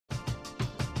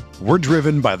We're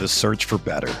driven by the search for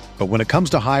better. But when it comes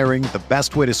to hiring, the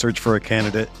best way to search for a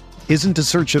candidate isn't to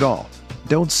search at all.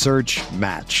 Don't search,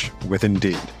 match with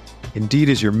Indeed. Indeed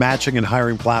is your matching and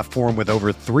hiring platform with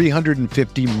over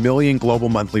 350 million global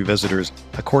monthly visitors,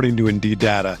 according to Indeed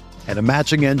data, and a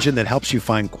matching engine that helps you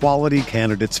find quality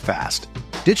candidates fast.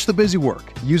 Ditch the busy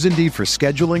work. Use Indeed for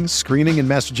scheduling, screening, and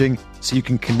messaging so you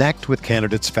can connect with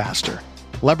candidates faster.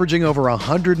 Leveraging over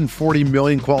 140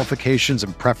 million qualifications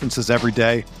and preferences every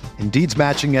day, Indeed's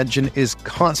matching engine is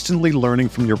constantly learning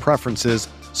from your preferences,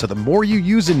 so the more you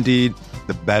use Indeed,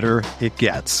 the better it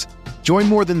gets. Join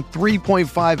more than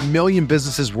 3.5 million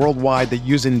businesses worldwide that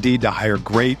use Indeed to hire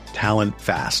great talent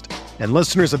fast. And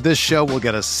listeners of this show will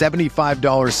get a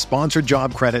 $75 sponsored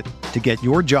job credit to get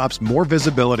your jobs more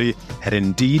visibility at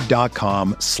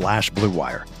Indeed.com/Blue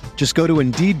Wire. Just go to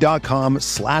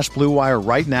Indeed.com/Blue Wire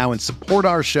right now and support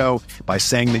our show by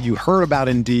saying that you heard about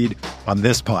Indeed on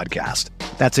this podcast.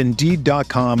 That's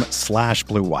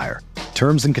Indeed.com/Blue Wire.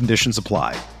 Terms and conditions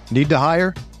apply. Need to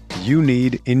hire? You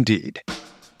need Indeed.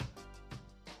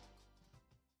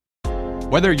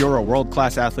 Whether you're a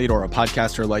world-class athlete or a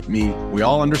podcaster like me, we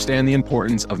all understand the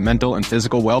importance of mental and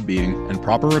physical well-being and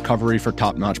proper recovery for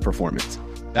top-notch performance.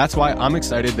 That's why I'm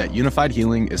excited that Unified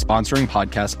Healing is sponsoring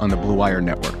podcasts on the Blue Wire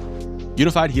Network.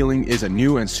 Unified Healing is a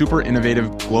new and super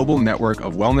innovative global network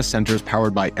of wellness centers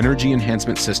powered by Energy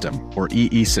Enhancement System, or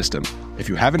EE System. If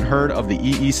you haven't heard of the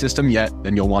EE System yet,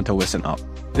 then you'll want to listen up.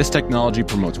 This technology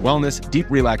promotes wellness, deep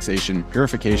relaxation,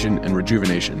 purification, and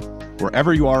rejuvenation.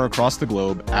 Wherever you are across the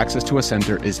globe, access to a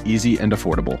center is easy and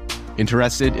affordable.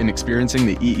 Interested in experiencing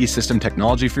the EE System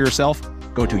technology for yourself?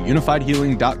 Go to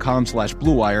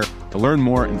unifiedhealing.com/Blue Wire to learn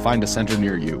more and find a center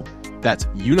near you. That's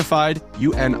unified,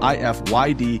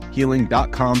 UNIFYD,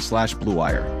 healing.com/Blue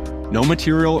Wire. No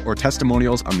material or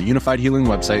testimonials on the Unified Healing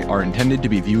website are intended to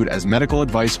be viewed as medical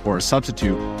advice or a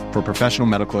substitute for professional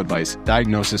medical advice,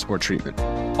 diagnosis, or treatment.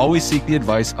 Always seek the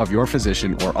advice of your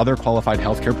physician or other qualified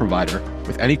healthcare provider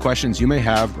with any questions you may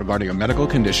have regarding a medical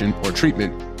condition or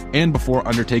treatment and before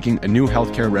undertaking a new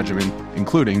healthcare regimen,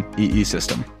 including EE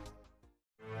System.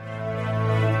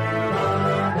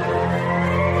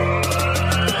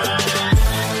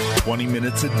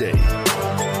 Minutes a day,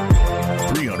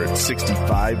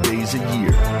 365 days a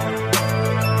year.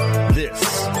 This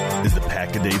is the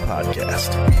Pack a Day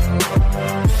Podcast.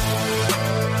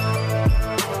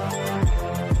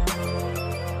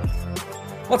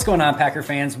 What's going on, Packer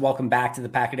fans? Welcome back to the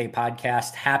Pack a Day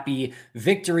Podcast. Happy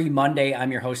Victory Monday.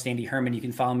 I'm your host, Andy Herman. You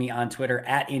can follow me on Twitter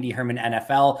at Andy Herman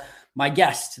NFL. My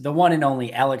guest, the one and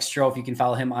only Alex Strofe. You can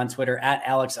follow him on Twitter at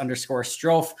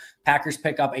Alex_Strofe. Packers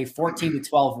pick up a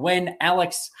 14-12 win.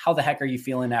 Alex, how the heck are you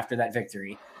feeling after that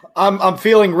victory? I'm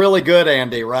feeling really good,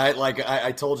 Andy, right? Like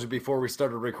I told you before we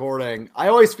started recording, I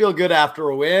always feel good after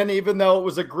a win, even though it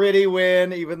was a gritty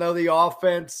win, even though the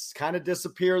offense kind of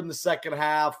disappeared in the second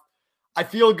half. I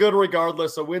feel good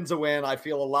regardless. A win's a win. I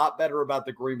feel a lot better about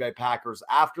the Green Bay Packers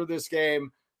after this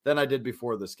game than I did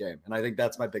before this game. And I think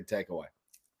that's my big takeaway.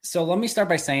 So let me start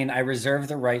by saying I reserve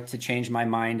the right to change my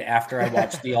mind after I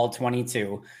watch the all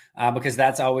 22, because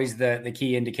that's always the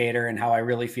key indicator in how I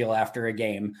really feel after a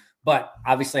game. But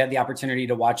obviously I had the opportunity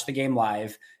to watch the game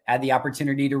live, had the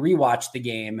opportunity to rewatch the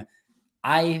game.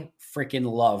 I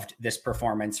freaking loved this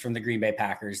performance from the Green Bay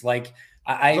Packers. Like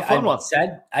I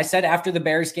said after the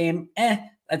Bears game,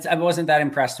 I wasn't that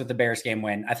impressed with the Bears game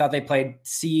win. I thought they played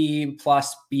C+,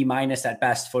 B- at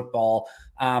best football.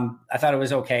 I thought it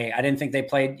was okay. I didn't think they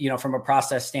played, from a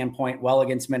process standpoint, well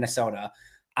against Minnesota.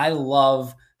 I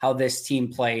love how this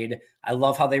team played. I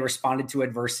love how they responded to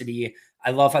adversity.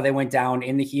 I love how they went down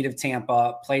in the heat of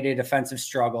Tampa, played a defensive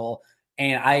struggle.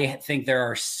 And I think there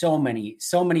are so many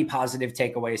positive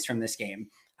takeaways from this game.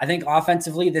 I think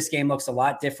offensively, this game looks a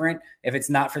lot different if it's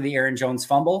not for the Aaron Jones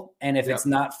fumble and if it's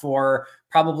not for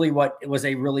probably what was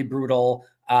a really brutal,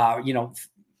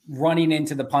 running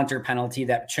into the punter penalty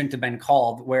that shouldn't have been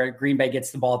called, where Green Bay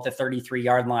gets the ball at the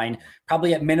 33-yard line,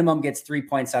 probably at minimum gets 3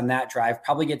 points on that drive,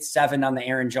 probably gets 7 on the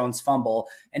Aaron Jones fumble.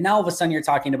 And now all of a sudden you're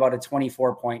talking about a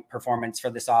 24-point performance for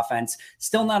this offense.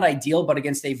 Still not ideal, but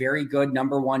against a very good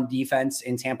number one defense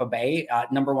in Tampa Bay,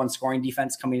 number one scoring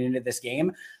defense coming into this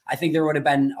game. I think there would have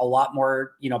been a lot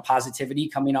more, positivity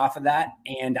coming off of that.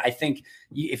 And I think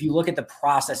if you look at the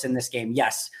process in this game,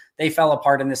 yes, they fell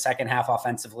apart in the second half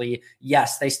offensively.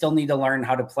 Yes, they still need to learn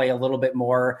how to play a little bit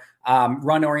more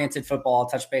run-oriented football. I'll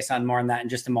touch base on more on that in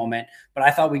just a moment. But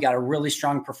I thought we got a really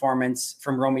strong performance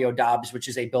from Romeo Doubs, which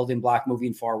is a building block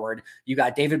moving forward. You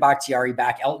got David Bakhtiari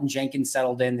back. Elton Jenkins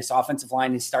settled in. This offensive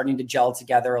line is starting to gel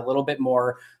together a little bit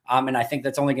more. And I think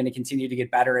that's only going to continue to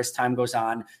get better as time goes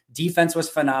on. Defense was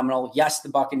phenomenal. Yes, the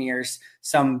Buccaneers,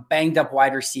 some banged up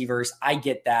wide receivers. I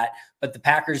get that. But the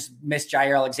Packers missed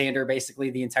Jair Alexander basically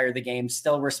the entire of the game,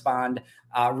 still respond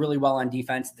really well on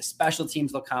defense. The special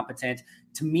teams look competent.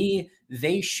 To me,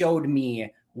 they showed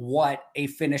me what a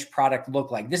finished product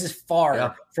looked like. This is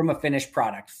far from a finished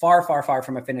product, far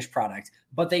from a finished product.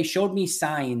 But they showed me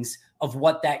signs of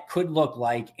what that could look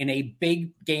like in a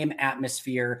big game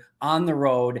atmosphere on the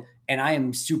road. And I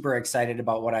am super excited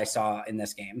about what I saw in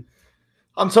this game.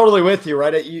 I'm totally with you,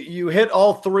 right? You hit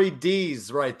all 3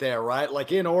 Ds right there, right?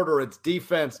 Like in order, it's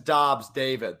defense, Doubs,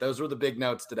 David. Those were the big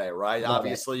notes today, right?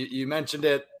 Obviously, you mentioned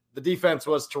it. The defense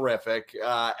was terrific.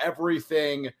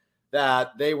 Everything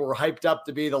that they were hyped up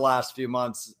to be the last few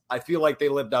months, I feel like they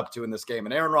lived up to in this game.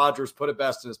 And Aaron Rodgers put it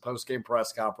best in his post-game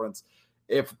press conference.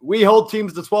 If we hold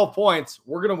teams to 12 points,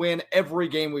 we're going to win every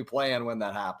game we play in when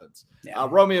that happens. Yeah.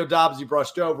 Romeo Doubs, you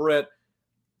brushed over it.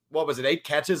 What was it? 8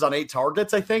 catches on 8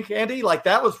 targets, I think, Andy. Like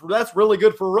that's really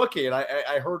good for a rookie. And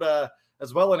I heard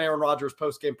as well in Aaron Rodgers'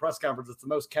 post-game press conference, it's the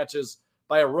most catches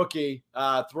by a rookie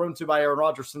thrown to by Aaron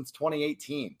Rodgers since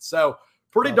 2018. So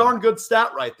pretty darn good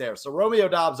stat right there. So Romeo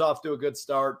Doubs off to a good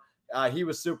start. He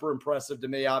was super impressive to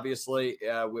me, obviously,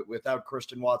 without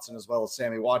Christian Watson as well as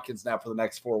Sammy Watkins now for the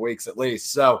next 4 weeks at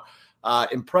least. So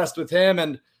impressed with him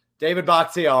and David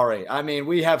Bakhtiari. I mean,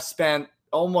 we have spent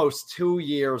almost 2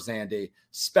 years, Andy,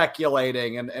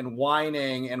 speculating and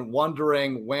whining and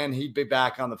wondering when he'd be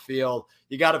back on the field.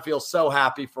 You got to feel so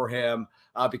happy for him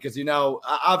because,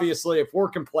 obviously, if we're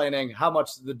complaining how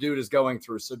much the dude is going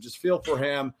through. So just feel for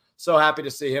him. So happy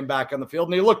to see him back on the field.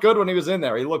 And he looked good when he was in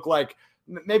there. He looked like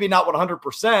maybe not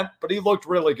 100%, but he looked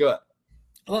really good.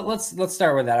 Let's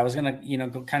start with that. I was going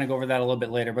to, kind of go over that a little bit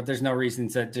later, but there's no reason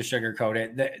to sugarcoat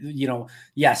it.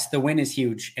 Yes, the win is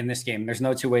huge in this game. There's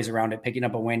no 2 ways around it. Picking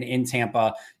up a win in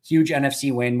Tampa, huge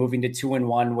NFC win, moving to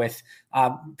 2-1 with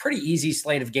pretty easy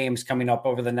slate of games coming up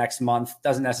over the next month.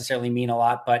 Doesn't necessarily mean a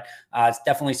lot, but it's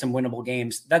definitely some winnable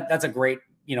games. That's a great,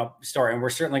 story. And we're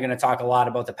certainly going to talk a lot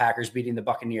about the Packers beating the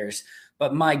Buccaneers,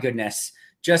 but my goodness,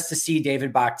 just to see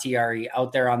David Bakhtiari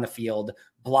out there on the field,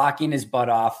 blocking his butt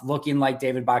off, looking like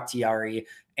David Bakhtiari.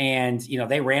 And,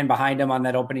 they ran behind him on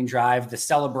that opening drive, the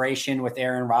celebration with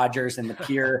Aaron Rodgers and the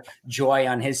pure joy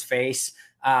on his face.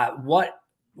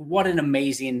 What an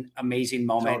amazing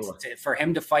moment for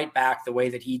him to fight back the way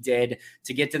that he did,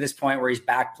 to get to this point where he's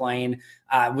back playing,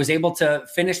 was able to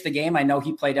finish the game. I know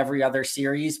he played every other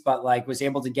series, but was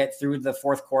able to get through the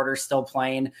fourth quarter still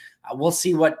playing. We'll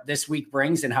see what this week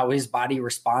brings and how his body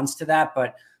responds to that.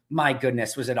 But my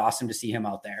goodness, was it awesome to see him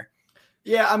out there.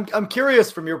 Yeah, I'm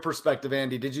curious from your perspective,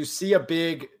 Andy. Did you see a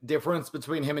big difference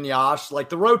between him and Yash? Like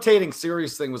the rotating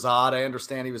series thing was odd. I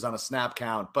understand he was on a snap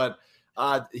count, but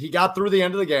he got through the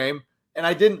end of the game, and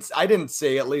I didn't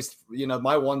see, at least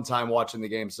my one time watching the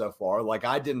game so far, like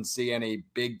I didn't see any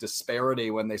big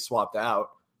disparity when they swapped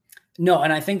out. No,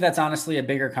 and I think that's honestly a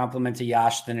bigger compliment to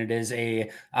Yash than it is a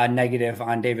negative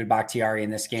on David Bakhtiari in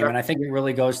this game. Sure. And I think it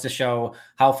really goes to show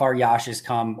how far Yash has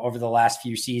come over the last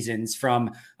few seasons,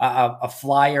 from a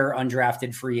flyer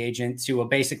undrafted free agent to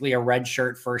basically a red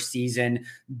shirt first season,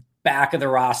 back of the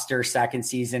roster second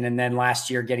season, and then last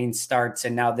year getting starts,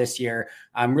 and now this year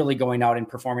I'm really going out and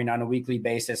performing on a weekly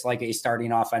basis like a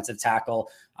starting offensive tackle.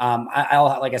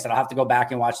 Like I said, I'll have to go back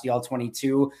and watch the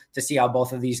All-22 to see how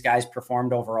both of these guys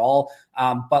performed overall.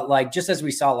 But just as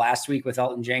we saw last week with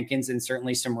Elton Jenkins and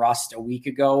certainly some rust a week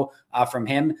ago from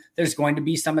him, there's going to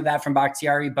be some of that from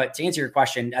Bakhtiari. But to answer your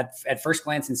question, at first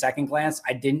glance and second glance,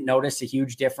 I didn't notice a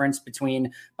huge difference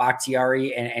between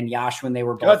Bakhtiari and Yash when they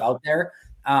were both out there.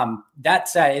 That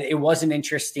said, it was an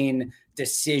interesting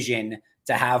decision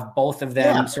to have both of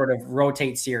them sort of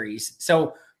rotate series.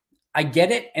 So I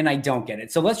get it and I don't get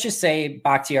it. So let's just say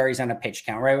Bakhtiari's on a pitch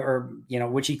count, right? Or,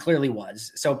 which he clearly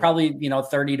was. So probably,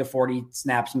 30 to 40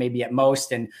 snaps maybe at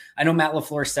most. And I know Matt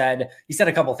LaFleur said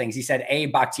a couple of things. He said, A,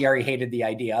 Bakhtiari hated the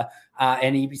idea.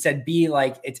 And he said, B,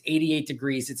 it's 88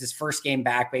 degrees. It's his first game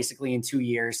back basically in 2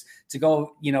 years to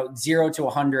go, 0 to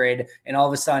 100 and all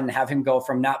of a sudden have him go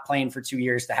from not playing for 2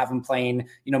 years to have him playing,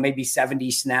 maybe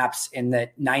 70 snaps in the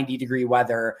 90-degree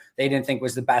weather. They didn't think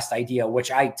was the best idea,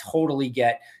 which I totally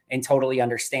get and totally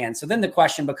understand. So then the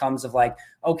question becomes of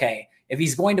okay, if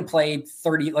he's going to play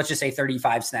 30, let's just say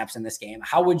 35 snaps in this game,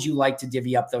 how would you like to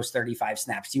divvy up those 35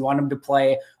 snaps? Do you want him to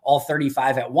play all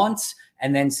 35 at once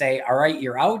and then say, all right,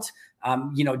 you're out?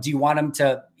 Do you want them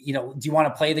to, do you want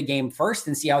to play the game first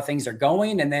and see how things are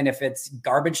going? And then if it's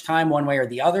garbage time one way or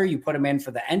the other, you put them in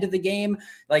for the end of the game.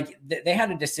 Like they had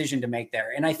a decision to make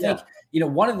there. And I think,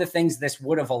 one of the things this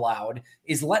would have allowed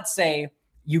is, let's say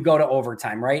you go to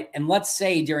overtime, right? And let's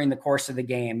say during the course of the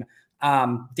game,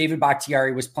 David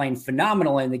Bakhtiari was playing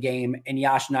phenomenal in the game and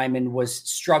Yosh Nijman was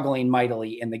struggling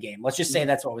mightily in the game. Let's just say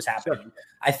that's what was happening. Sure.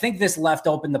 I think this left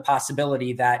open the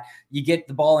possibility that you get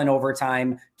the ball in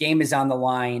overtime, game is on the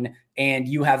line, and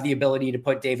you have the ability to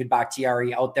put David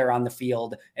Bakhtiari out there on the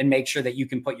field and make sure that you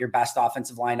can put your best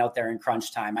offensive line out there in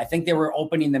crunch time. I think they were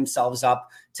opening themselves up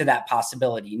to that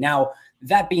possibility. Now,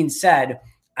 that being said,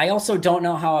 I also don't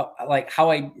know how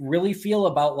I really feel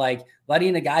about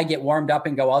letting a guy get warmed up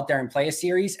and go out there and play a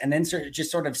series and then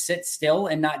just sort of sit still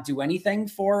and not do anything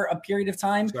for a period of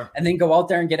time. Sure. And then go out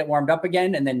there and get it warmed up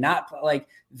again. And then not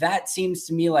that seems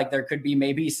to me like there could be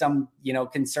maybe some,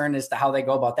 concern as to how they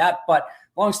go about that. But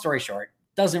long story short,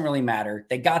 doesn't really matter.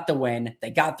 They got the win.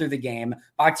 They got through the game.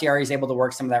 Bakhtiari is able to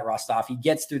work some of that rust off. He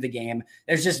gets through the game.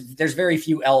 There's very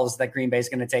few L's that Green Bay is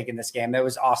going to take in this game. It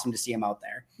was awesome to see him out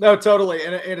there. No, totally.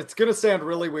 And it's going to sound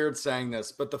really weird saying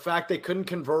this, but the fact they couldn't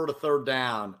convert a third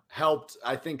down helped,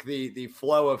 I think, the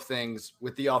flow of things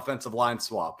with the offensive line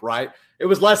swap, right? It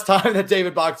was less time that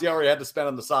David Bakhtiari had to spend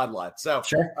on the sideline. So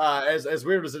sure. As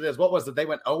weird as it is, what was it? They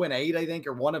went 0-8, I think,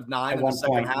 or 1 of 9 in the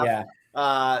second half. Yeah.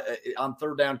 On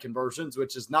third down conversions,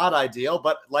 which is not ideal.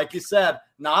 But like you said,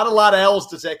 not a lot of L's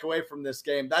to take away from this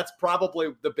game. That's probably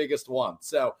the biggest one.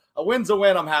 So a win's a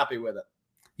win. I'm happy with it.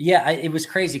 Yeah, it was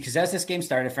crazy because as this game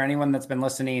started, for anyone that's been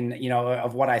listening,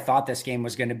 of what I thought this game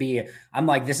was going to be, I'm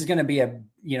like, this is going to be a,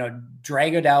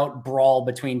 dragged out brawl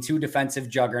between two defensive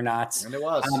juggernauts. And it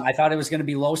was. I thought it was going to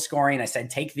be low scoring. I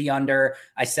said, take the under.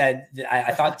 I said,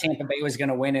 I thought Tampa Bay was going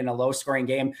to win in a low scoring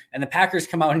game. And the Packers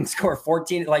come out and score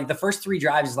 14. Like the first 3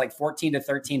 drives is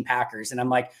 14-13 Packers. And I'm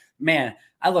like, man,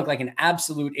 I look like an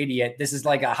absolute idiot. This is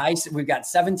like we've got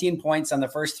 17 points on the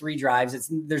first 3 drives.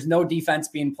 There's no defense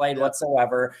being played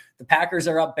whatsoever. The Packers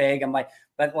are up big. I'm like,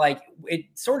 but it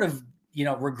sort of,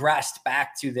 regressed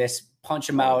back to this punch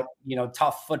them out,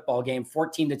 tough football game,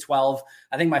 14-12.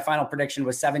 I think my final prediction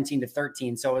was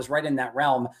 17-13. So it was right in that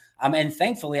realm. And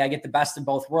thankfully I get the best of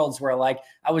both worlds where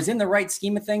I was in the right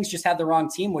scheme of things, just had the wrong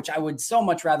team, which I would so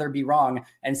much rather be wrong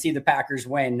and see the Packers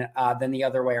win than the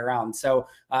other way around. So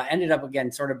ended up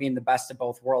again, sort of being the best of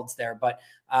both worlds there, but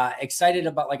excited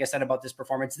about, like I said, about this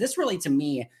performance. This really, to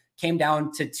me, came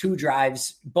down to 2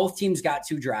 drives. Both teams got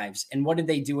 2 drives. And what did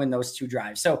they do in those 2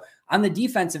 drives? So on the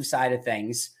defensive side of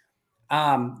things,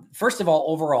 first of all,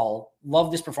 overall,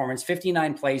 love this performance.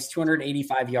 59 plays,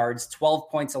 285 yards, 12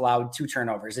 points allowed, 2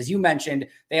 turnovers. As you mentioned,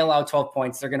 they allow 12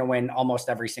 points. They're going to win almost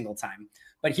every single time.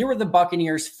 But here were the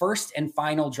Buccaneers' first and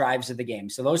final drives of the game.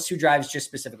 So those 2 drives just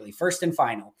specifically, first and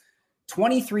final.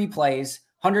 23 plays,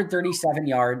 137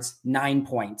 yards, 9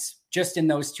 points, just in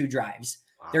those 2 drives.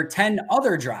 Wow. Their 10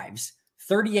 other drives,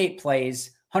 38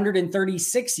 plays,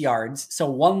 136 yards, so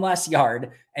 1 less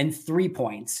yard, and 3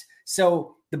 points.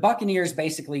 So the Buccaneers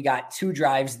basically got 2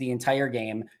 drives the entire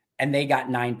game, and they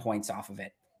got 9 points off of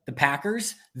it. The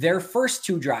Packers, their first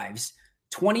 2 drives,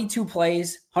 22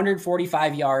 plays,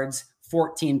 145 yards,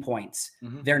 14 points.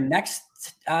 Mm-hmm. Their next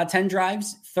 10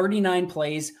 drives, 39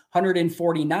 plays,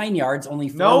 149 yards, only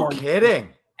 4 no kidding,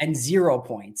 and 0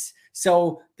 points.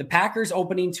 So the Packers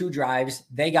opening 2 drives,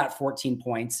 they got 14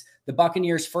 points. The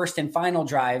Buccaneers' first and final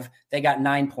drive, they got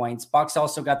 9 points. Bucs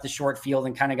also got the short field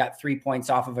and kind of got 3 points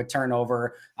off of a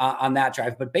turnover on that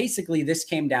drive. But basically, this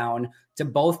came down to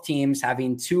both teams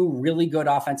having 2 really good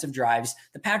offensive drives.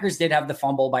 The Packers did have the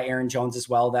fumble by Aaron Jones as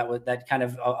well. That kind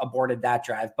of aborted that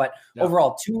drive. But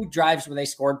overall, 2 drives where they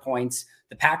scored points.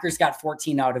 The Packers got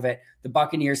 14 out of it. The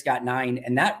Buccaneers got 9.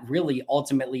 And that really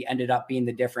ultimately ended up being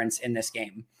the difference in this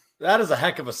game. That is a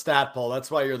heck of a stat, Paul.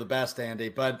 That's why you're the best, Andy.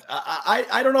 But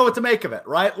I don't know what to make of it,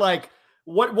 right?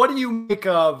 What do you make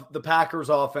of the Packers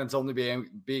offense only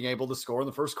being able to score in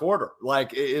the first quarter?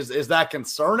 Is that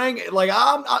concerning? Like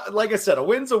I said, a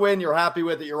win's a win. You're happy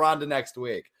with it. You're on to next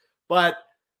week. But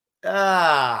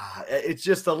it's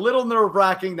just a little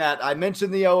nerve-wracking that I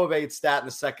mentioned the 0-8 stat in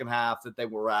the second half that they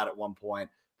were at one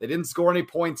point. They didn't score any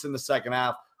points in the second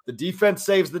half. The defense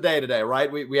saves the day today,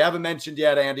 right? We haven't mentioned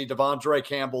yet, Andy, Devondre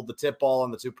Campbell, the tip ball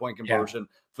and the 2-point conversion.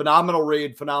 Yeah. Phenomenal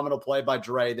read, phenomenal play by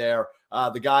Dre there.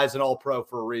 The guy's an all-pro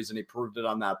for a reason. He proved it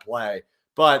on that play.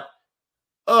 But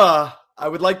I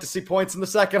would like to see points in the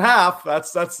second half.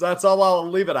 That's all I'll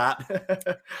leave it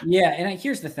at. Yeah, and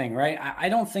here's the thing, right? I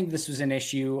don't think this was an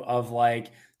issue of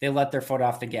they let their foot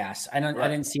off the gas. I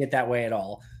didn't see it that way at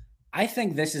all. I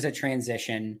think this is a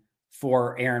transition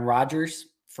for Aaron Rodgers,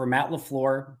 for Matt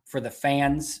LaFleur, for the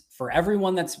fans, for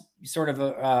everyone that's sort of,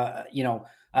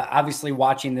 obviously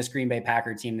watching this Green Bay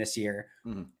Packer team this year.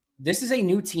 Mm-hmm. This is a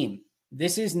new team.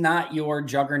 This is not your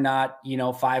juggernaut,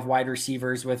 5 wide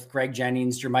receivers with Greg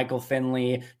Jennings, Jermichael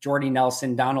Finley, Jordy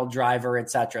Nelson, Donald Driver,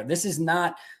 etc. This is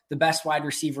not the best wide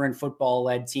receiver in football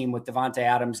led team with Devontae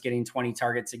Adams getting 20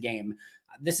 targets a game.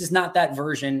 This is not that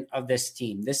version of this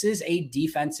team. This is a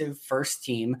defensive first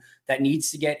team that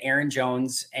needs to get Aaron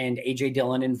Jones and AJ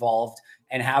Dillon involved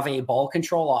and have a ball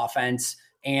control offense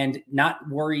and not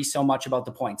worry so much about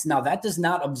the points. Now, that does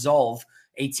not absolve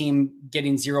a team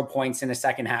getting 0 points in a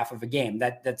second half of a game.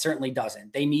 That certainly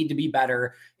doesn't. They need to be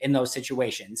better in those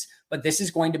situations. But this is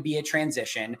going to be a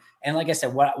transition. And like I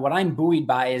said, what I'm buoyed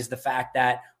by is the fact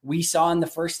that we saw in the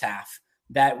first half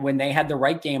that when they had the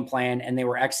right game plan and they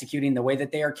were executing the way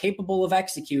that they are capable of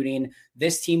executing,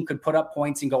 this team could put up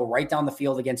points and go right down the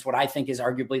field against what I think is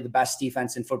arguably the best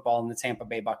defense in football in the Tampa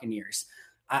Bay Buccaneers.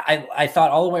 I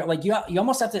thought all the way, like you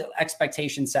almost have to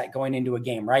expectation set going into a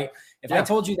game, right? If I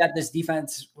told you that this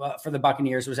defense for the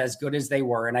Buccaneers was as good as they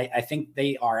were, and I think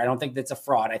they are, I don't think that's a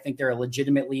fraud. I think they're a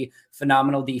legitimately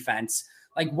phenomenal defense.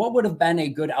 Like, what would have been a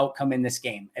good outcome in this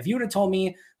game? If you would have told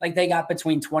me like they got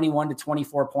between 21 to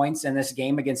 24 points in this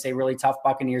game against a really tough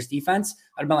Buccaneers defense,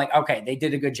 I'd have been like, okay, they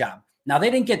did a good job. Now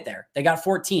they didn't get there. They got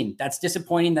 14. That's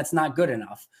disappointing. That's not good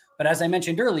enough. But as I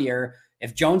mentioned earlier,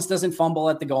 if Jones doesn't fumble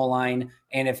at the goal line,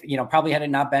 and if, probably had it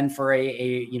not been for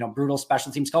a brutal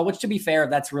special teams call, which to be fair,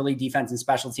 that's really defense and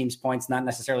special teams points, not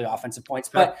necessarily offensive points,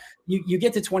 but you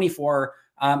get to 24.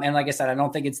 And like I said, I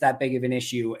don't think it's that big of an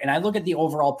issue. And I look at the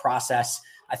overall process.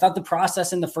 I thought the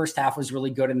process in the first half was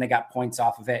really good and they got points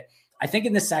off of it. I think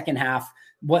in the second half,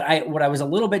 what I was a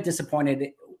little bit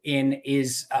disappointed in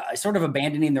is sort of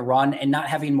abandoning the run and not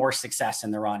having more success in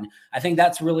the run. I think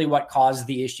that's really what caused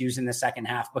the issues in the second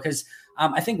half, because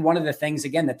I think one of the things,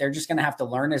 again, that they're just going to have to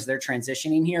learn as they're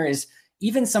transitioning here is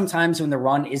even sometimes when the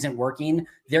run isn't working,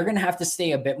 they're going to have to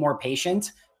stay a bit more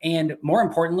patient. And more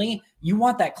importantly, you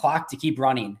want that clock to keep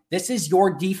running. This is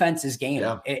your defense's game.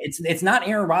 Yeah. It's not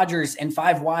Aaron Rodgers and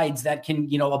 5 wides that can,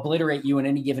 obliterate you in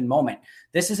any given moment.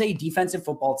 This is a defensive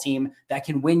football team that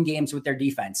can win games with their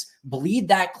defense. Bleed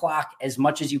that clock as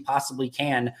much as you possibly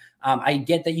can. I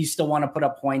get that you still want to put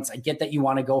up points. I get that you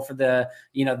want to go for the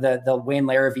Wayne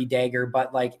Larrivee dagger,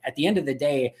 but like at the end of the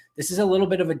day, this is a little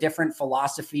bit of a different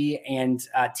philosophy and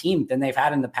team than they've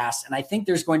had in the past. And I think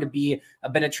there's going to be a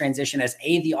bit of transition as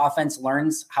the offense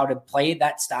learns how to play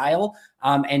that style,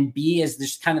 and B, as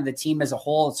just kind of the team as a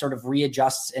whole sort of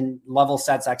readjusts and level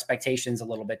sets expectations a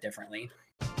little bit differently.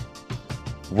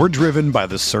 We're driven by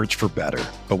the search for better.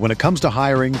 But when it comes to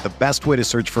hiring, the best way to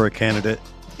search for a candidate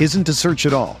isn't to search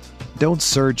at all. Don't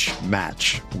search,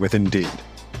 match with Indeed.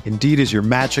 Indeed is your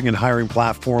matching and hiring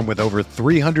platform with over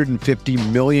 350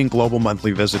 million global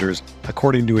monthly visitors,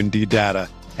 according to Indeed data,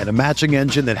 and a matching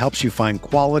engine that helps you find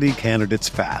quality candidates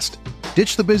fast.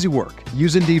 Ditch the busy work.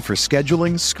 Use Indeed for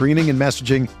scheduling, screening, and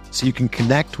messaging so you can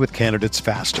connect with candidates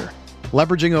faster.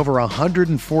 Leveraging over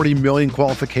 140 million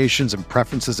qualifications and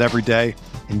preferences every day,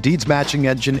 Indeed's matching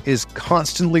engine is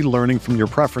constantly learning from your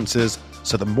preferences,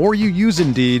 so the more you use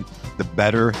Indeed, the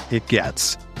better it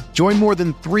gets. Join more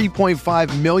than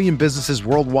 3.5 million businesses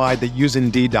worldwide that use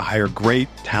Indeed to hire great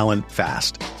talent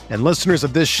fast. And listeners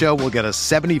of this show will get a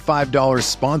 $75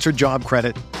 sponsored job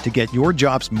credit to get your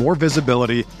jobs more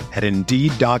visibility at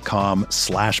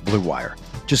Indeed.com/Blue Wire.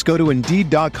 Just go to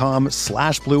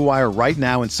Indeed.com/Blue Wire right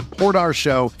now and support our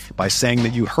show by saying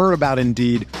that you heard about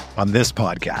Indeed on this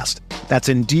podcast. That's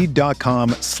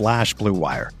Indeed.com/Blue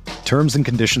Wire. Terms and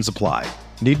conditions apply.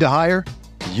 Need to hire?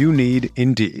 You need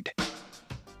Indeed.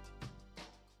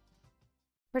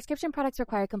 Prescription products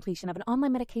require completion of an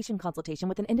online medication consultation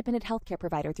with an independent healthcare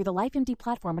provider through the LifeMD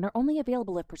platform and are only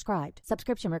available if prescribed.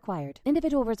 Subscription required.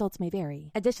 Individual results may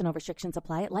vary. Additional restrictions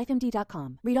apply at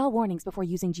lifemd.com. Read all warnings before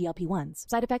using GLP-1s.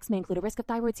 Side effects may include a risk of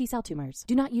thyroid C-cell tumors.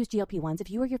 Do not use GLP-1s if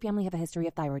you or your family have a history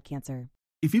of thyroid cancer.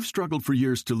 If you've struggled for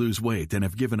years to lose weight and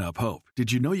have given up hope,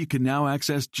 did you know you can now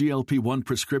access GLP-1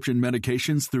 prescription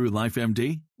medications through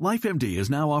LifeMD? LifeMD is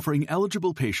now offering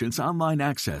eligible patients online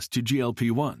access to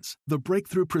GLP-1s, the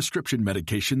breakthrough prescription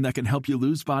medication that can help you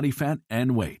lose body fat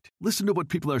and weight. Listen to what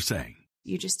people are saying.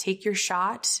 You just take your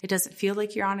shot. It doesn't feel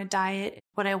like you're on a diet.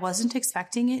 What I wasn't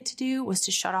expecting it to do was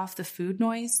to shut off the food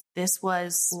noise. This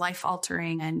was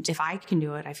life-altering, and if I can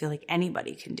do it, I feel like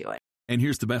anybody can do it. And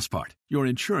here's the best part. Your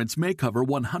insurance may cover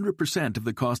 100% of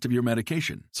the cost of your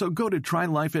medication. So go to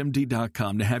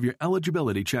TryLifeMD.com to have your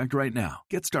eligibility checked right now.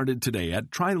 Get started today at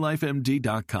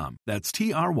TryLifeMD.com. That's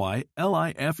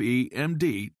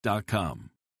TryLifeMD.com.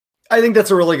 I think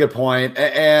that's a really good point.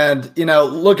 And,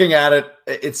 looking at it,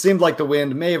 it seemed like the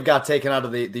wind may have got taken out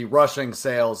of the rushing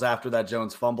sails after that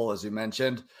Jones fumble, as you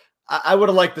mentioned. I would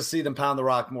have liked to see them pound the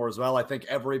rock more as well. I think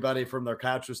everybody from their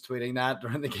couch was tweeting that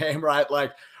during the game, right?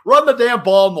 Like, run the damn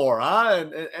ball more, huh?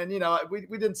 And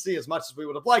we didn't see as much as we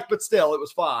would have liked, but still, it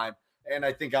was fine. And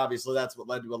I think, obviously, that's what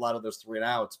led to a lot of those 3 and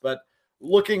outs. But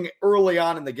looking early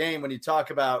on in the game, when you talk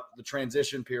about the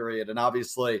transition period and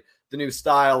obviously the new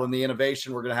style and the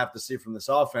innovation we're going to have to see from this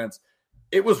offense,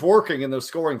 it was working in those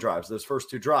scoring drives, those first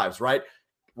 2 drives, right?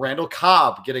 Randall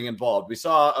Cobb getting involved. We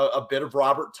saw a bit of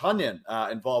Robert Tonyan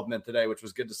involvement today, which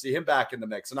was good to see him back in the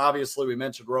mix. And obviously we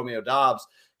mentioned Romeo Doubs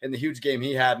in the huge game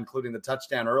he had, including the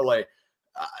touchdown early.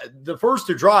 The first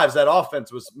 2 drives, that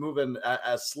offense was moving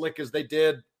as slick as they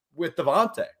did with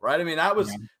Devontae, right? I mean, that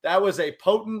was a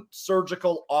potent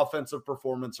surgical offensive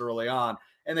performance early on,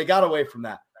 and they got away from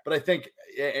that. But I think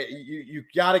you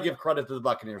got to give credit to the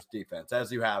Buccaneers defense, as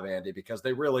you have, Andy, because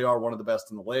they really are one of the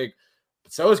best in the league.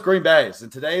 But so is Green Bay's,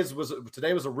 and today was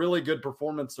a really good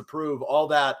performance to prove all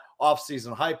that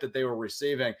offseason hype that they were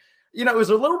receiving. It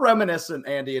was a little reminiscent,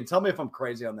 Andy, and tell me if I'm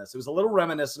crazy on this. It was a little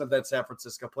reminiscent of that San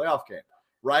Francisco playoff game,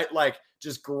 right? Like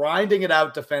just grinding it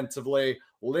out defensively,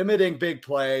 limiting big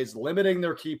plays, limiting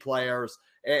their key players.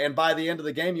 And by the end of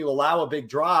the game, you allow a big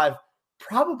drive,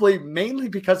 probably mainly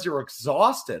because you're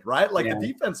exhausted, right? Like the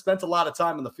defense spent a lot of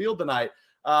time in the field tonight,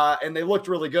 and they looked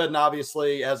really good. And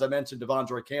obviously, as I mentioned,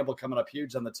 Devondre Campbell coming up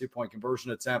huge on the 2-point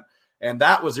conversion attempt. And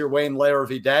that was your Wayne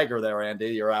Larrivee dagger there, Andy,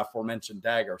 your aforementioned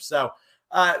dagger. So,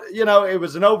 it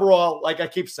was an overall, like I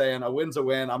keep saying, a win's a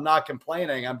win. I'm not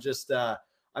complaining. I'm just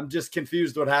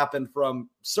confused what happened from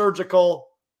surgical.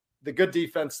 The good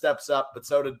defense steps up, but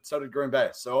so did Green Bay.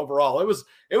 So overall, it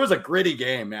was a gritty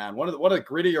game, man. One of the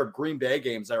grittier Green Bay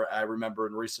games I remember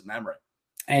in recent memory.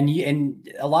 And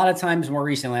a lot of times more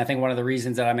recently, I think one of the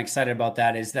reasons that I'm excited about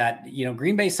that is that,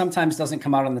 Green Bay sometimes doesn't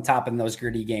come out on the top in those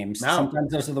gritty games. No.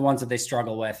 Sometimes those are the ones that they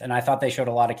struggle with. And I thought they showed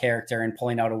a lot of character in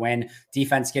pulling out a win,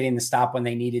 defense getting the stop when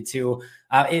they needed to.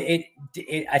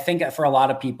 I think for a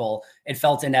lot of people, it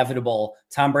felt inevitable.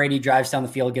 Tom Brady drives down the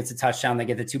field, gets a touchdown, they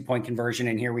get the 2-point conversion,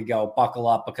 and here we go. Buckle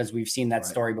up, because we've seen that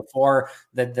story before.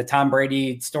 The Tom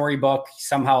Brady storybook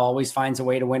somehow always finds a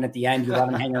way to win at the end. You let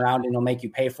him hang around and he'll make you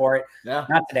pay for it. Yeah.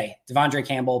 Not today. Devondre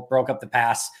Campbell broke up the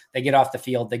pass. They get off the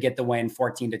field. They get the win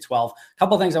 14-12. A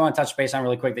couple of things I want to touch base on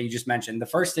really quick that you just mentioned. The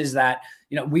first is that,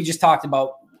 we just talked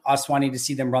about us wanting to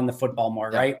see them run the football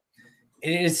more, right?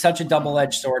 It is such a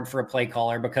double-edged sword for a play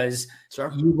caller, because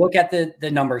you look at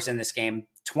the numbers in this game,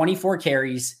 24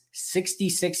 carries,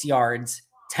 66 yards,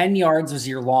 10 yards was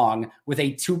your long with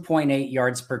a 2.8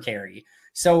 yards per carry.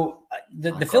 So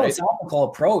the philosophical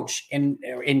approach in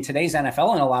today's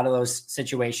NFL in a lot of those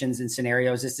situations and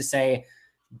scenarios is to say,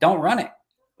 don't run it.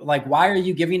 Like, why are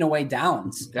you giving away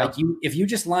downs? Yeah. Like if you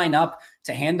just line up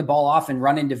to hand the ball off and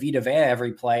run into Vita Vea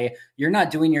every play, you're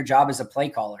not doing your job as a play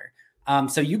caller.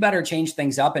 So you better change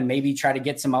things up and maybe try to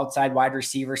get some outside wide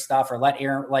receiver stuff, or let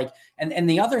Aaron and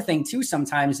the other thing too,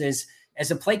 sometimes is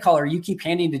as a play caller, you keep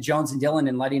handing to Jones and Dillon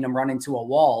and letting them run into a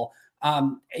wall.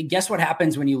 Guess what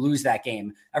happens when you lose that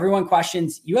game? Everyone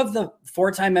questions, you have the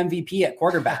 4-time MVP at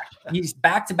quarterback. He's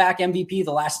back-to-back MVP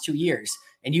the last 2 years.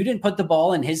 And you didn't put the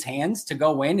ball in his hands to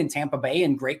go win in Tampa Bay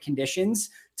in great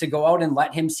conditions, to go out and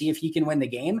let him see if he can win the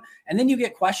game. And then you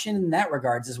get questioned in that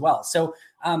regards as well. So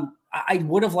I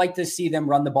would have liked to see them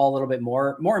run the ball a little bit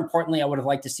more. More importantly, I would have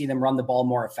liked to see them run the ball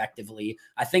more effectively.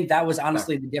 I think that was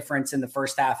honestly the difference in the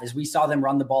first half, is we saw them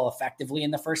run the ball effectively in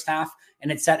the first half,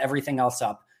 and it set everything else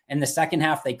up. In the second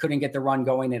half, they couldn't get the run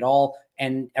going at all,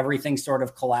 and everything sort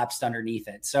of collapsed underneath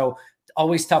it. So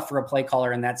always tough for a play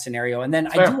caller in that scenario. And then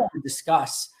I do want to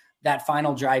discuss that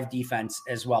final drive defense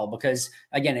as well, because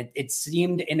again, it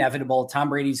seemed inevitable. Tom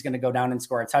Brady's going to go down and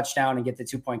score a touchdown and get the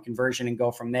 2-point conversion and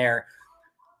go from there.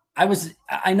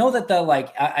 I know that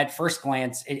at first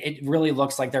glance, it really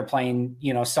looks like they're playing,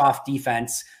 soft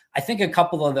defense. I think a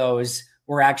couple of those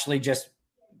were actually just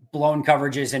blown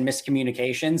coverages and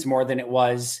miscommunications more than it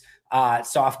was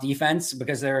soft defense,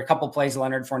 because there are a couple plays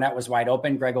Leonard Fournette was wide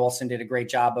open. Greg Olsen did a great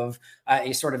job of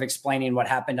sort of explaining what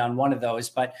happened on one of those.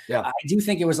 But I do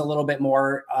think it was a little bit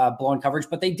more blown coverage,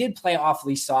 but they did play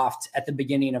awfully soft at the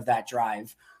beginning of that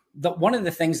drive. One of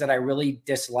the things that I really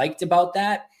disliked about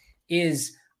that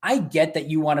is, I get that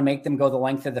you want to make them go the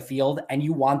length of the field and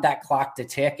you want that clock to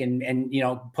tick and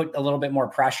put a little bit more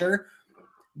pressure.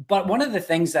 But one of the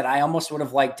things that I almost would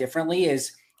have liked differently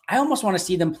is I almost want to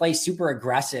see them play super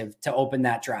aggressive to open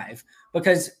that drive,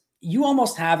 because you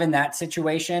almost have in that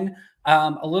situation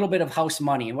a little bit of house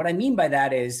money. And what I mean by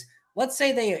that is, let's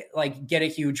say they get a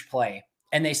huge play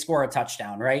and they score a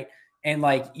touchdown, right? and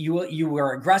like you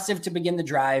were aggressive to begin the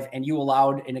drive and you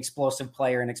allowed an explosive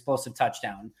player, an explosive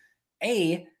touchdown,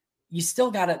 you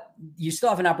still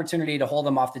have an opportunity to hold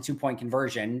them off the 2-point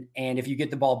conversion. And if you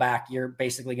get the ball back, you're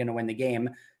basically going to win the game.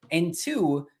 And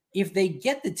 2, if they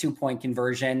get the 2-point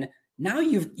conversion, now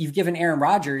you've given Aaron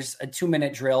Rodgers a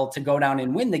 2-minute drill to go down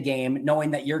and win the game,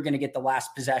 knowing that you're going to get the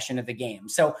last possession of the game.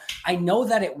 So I know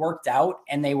that it worked out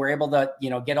and they were able to,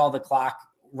 get all the clock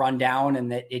run down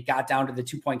and that it got down to the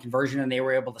 2-point conversion and they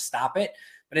were able to stop it.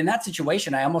 But in that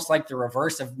situation, I almost like the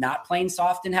reverse of not playing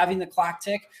soft and having the clock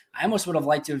tick. I almost would have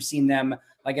liked to have seen them,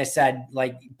 like I said,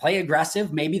 like play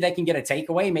aggressive. Maybe they can get a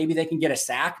takeaway. Maybe they can get a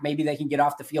sack. Maybe they can get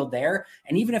off the field there.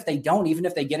 And even if they don't, even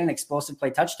if they get an explosive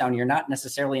play touchdown, you're not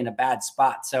necessarily in a bad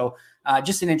spot. So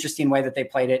just an interesting way that they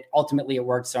played it. Ultimately, it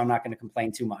worked, so I'm not going to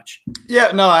complain too much.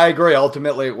 Yeah, no, I agree.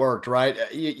 Ultimately, it worked, right?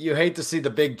 You hate to see the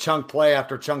big chunk play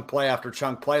after chunk play after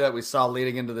chunk play that we saw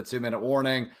leading into the 2-minute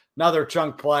warning. Another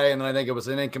chunk play, and then I think it was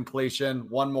an incompletion.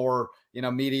 One more,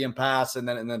 medium pass, and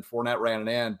then Fournette ran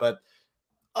it in. But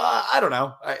I don't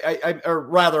know. I or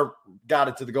rather got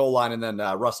it to the goal line, and then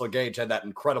Russell Gage had that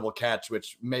incredible catch,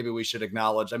 which maybe we should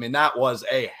acknowledge. I mean, that was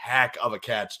a heck of a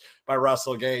catch by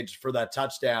Russell Gage for that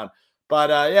touchdown. But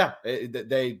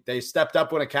they stepped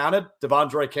up when it counted.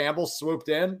 Devondre Campbell swooped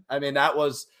in. I mean, that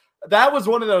was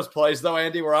one of those plays, though,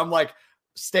 Andy, where I'm like,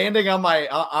 standing on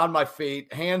my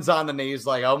feet, hands on the knees,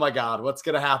 like, oh my God, what's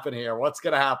going to happen here? What's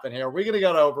going to happen here? Are we going to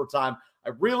go to overtime?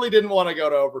 I really didn't want to go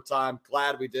to overtime.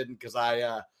 Glad we didn't, because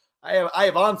I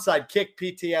have onside kick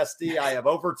PTSD. I have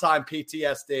overtime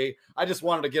PTSD. I just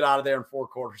wanted to get out of there in 4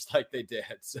 quarters like they did.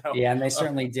 So yeah, and they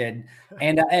certainly did.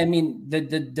 And I mean, the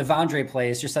Devondre play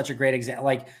is just such a great example.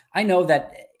 Like, I know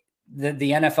that the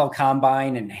NFL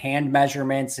Combine and hand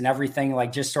measurements and everything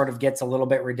like just sort of gets a little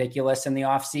bit ridiculous in the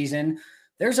off season.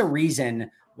 There's a reason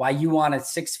why you want a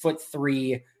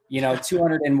 6'3",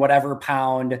 200 and whatever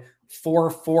pound,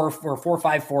 4'4" or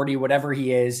 4'5", 40, whatever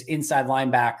he is, inside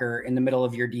linebacker in the middle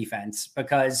of your defense,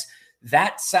 because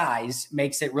that size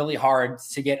makes it really hard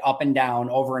to get up and down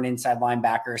over an inside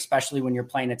linebacker, especially when you're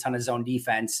playing a ton of zone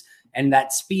defense. And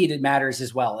that speed, it matters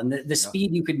as well. And the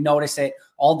speed, you could notice it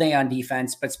all day on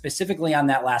defense, but specifically on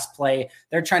that last play,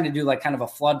 they're trying to do like kind of a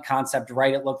flood concept,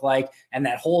 right? It looked like, and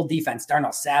that whole defense,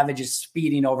 Darnell Savage is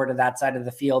speeding over to that side of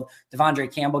the field. Devondre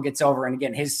Campbell gets over. And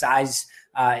again, his size,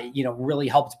 really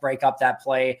helped break up that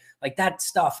play. Like, that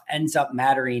stuff ends up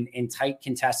mattering in tight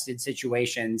contested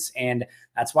situations. And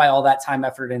that's why all that time,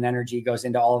 effort, and energy goes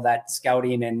into all of that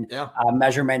scouting and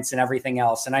measurements and everything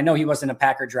else. And I know he wasn't a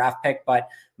Packer draft pick, but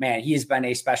man, he has been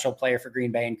a special player for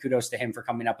Green Bay, and kudos to him for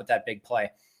coming up with that big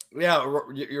play. Yeah,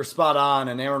 you're spot on.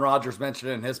 And Aaron Rodgers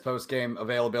mentioned it in his post-game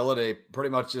availability,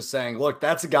 pretty much just saying, look,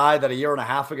 that's a guy that a year and a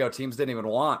half ago teams didn't even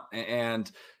want. And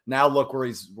now look where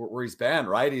he's been,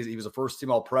 right? He was a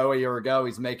first-team All-Pro a year ago.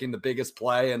 He's making the biggest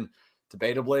play, and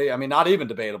debatably, I mean, not even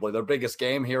debatably, their biggest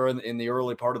game here in the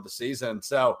early part of the season.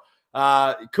 So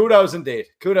kudos indeed.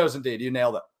 Kudos indeed. You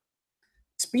nailed it.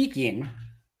 Speaking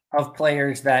of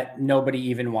players that nobody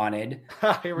even wanted,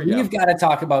 we've got to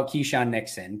talk about Keyshawn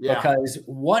Nixon, because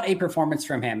what a performance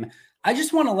from him. I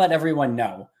just want to let everyone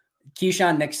know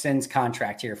Keyshawn Nixon's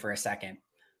contract here for a second.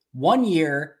 1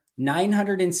 year,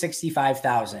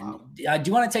 $965,000. Wow. Do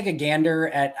you want to take a gander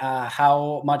at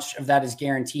how much of that is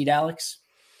guaranteed, Alex?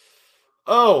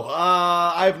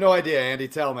 I have no idea, Andy.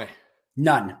 Tell me.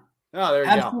 None. Oh, there you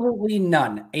Absolutely go.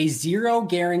 None. A 0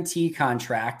 guarantee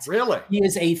contract. Really? He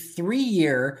is a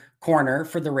 3-year corner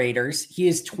for the Raiders. He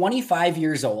is 25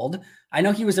 years old. I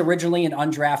know he was originally an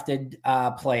undrafted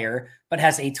player, but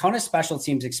has a ton of special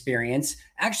teams experience.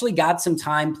 Actually got some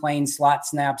time playing slot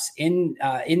snaps in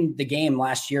the game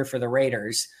last year for the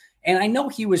Raiders. And I know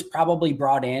he was probably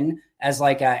brought in as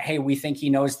like hey, we think he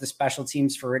knows the special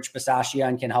teams for Rich Bisaccia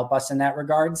and can help us in that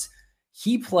regards.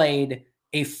 He played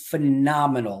a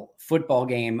phenomenal football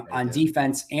game on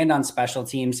defense and on special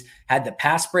teams, had the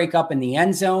pass breakup in the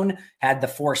end zone, had the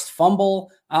forced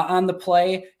fumble on the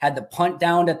play, had the punt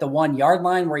down at the 1 yard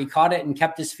line where he caught it and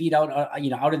kept his feet out,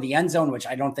 out of the end zone, which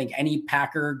I don't think any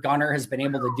Packer gunner has been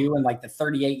able to do in like the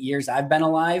 38 years I've been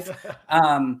alive.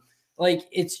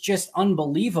 It's just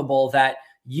unbelievable that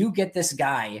you get this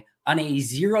guy on a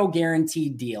 0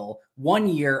 guaranteed deal, 1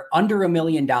 year, under $1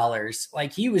 million.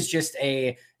 Like, he was just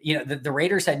the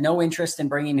Raiders had no interest in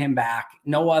bringing him back.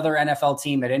 No other NFL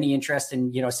team had any interest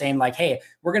in, saying like, hey,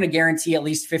 we're going to guarantee at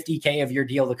least $50K of your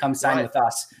deal to come sign with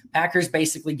us. Packers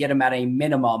basically get him at a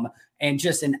minimum, and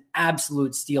just an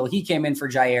absolute steal. He came in for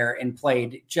Jair and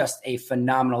played just a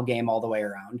phenomenal game all the way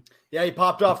around. Yeah, he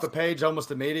popped off the page almost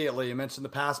immediately. You mentioned the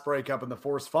pass breakup and the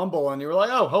forced fumble, and you were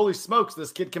like, oh, holy smokes,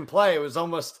 this kid can play. It was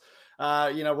almost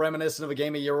reminiscent of a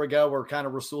game a year ago where kind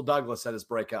of Rasul Douglas had his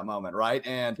breakout moment, right?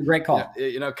 And great call.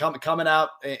 Coming out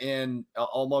in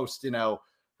almost,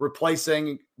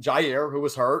 replacing Jair, who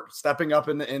was hurt, stepping up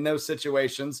in those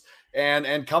situations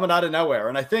and coming out of nowhere.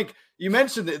 And I think you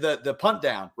mentioned the punt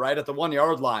down right at the 1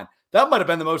 yard line. That might've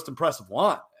been the most impressive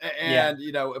one. And,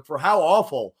 for how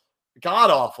god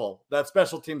awful that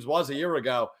special teams was a year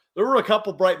ago, there were a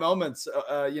couple bright moments,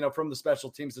 from the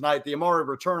special teams tonight. The Amari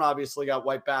return obviously got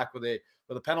wiped back with a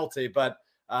penalty, but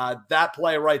that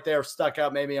play right there stuck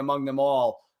out maybe among them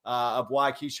all. Of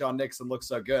why Keyshawn Nixon looks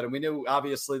so good. And we knew,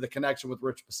 obviously, the connection with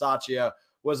Rich Bisaccia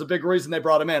was a big reason they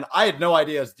brought him in. I had no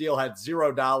idea his deal had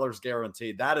 $0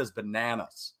 guaranteed. That is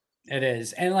bananas. It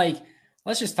is. And,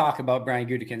 let's just talk about Brian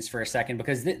Gutekunst for a second,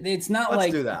 because it's not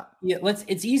let's do that. Yeah,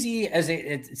 it's easy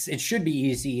it should be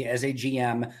easy as a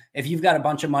GM if you've got a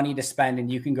bunch of money to spend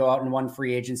and you can go out in one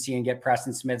free agency and get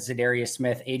Preston Smith, Zadarius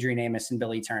Smith, Adrian Amos, and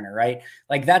Billy Turner, right?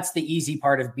 That's the easy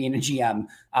part of being a GM.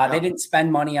 They didn't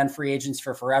spend money on free agents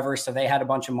for forever, so they had a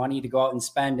bunch of money to go out and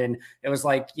spend. And it was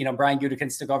Brian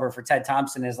Gutekunst took over for Ted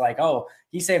Thompson, is oh,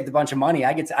 he saved a bunch of money.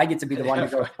 I get to be the one to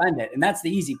go spend it, and that's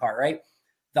the easy part, right?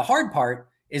 The hard part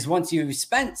is once you've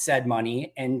spent said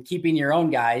money and keeping your own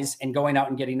guys and going out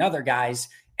and getting other guys,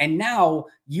 and now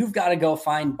you've got to go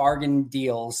find bargain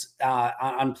deals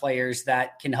on players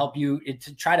that can help you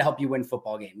to try to help you win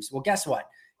football games. Well, guess what?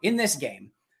 In this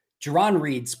game, Jerron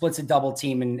Reed splits a double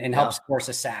team and helps force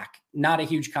a sack. Not a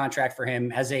huge contract for him,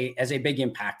 has a big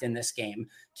impact in this game.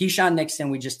 Keyshawn Nixon,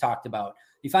 we just talked about.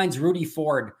 He finds Rudy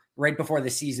Ford right before the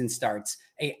season starts,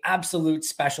 a absolute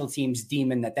special teams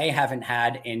demon that they haven't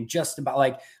had in just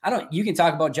about you can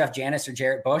talk about Jeff Janis or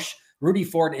Jarrett Bush. Rudy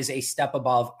Ford is a step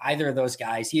above either of those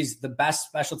guys. He's the best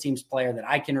special teams player that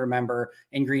I can remember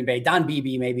in Green Bay. Don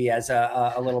Beebe maybe has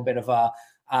a little bit of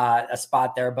a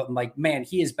spot there, but man,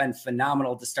 he has been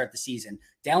phenomenal to start the season.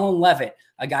 Dallin Levitt,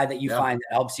 a guy that you find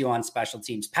that helps you on special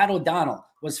teams. Pat O'Donnell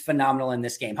was phenomenal in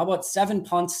this game. How about 7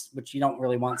 punts, which you don't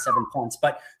really want 7 punts,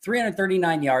 but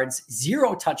 339 yards,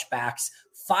 0 touchbacks,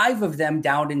 5 of them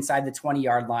down inside the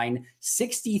 20-yard line,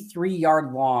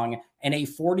 63-yard long, and a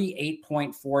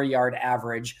 48.4 yard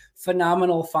average.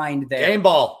 Phenomenal find there. Game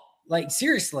ball.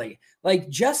 Seriously,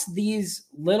 just these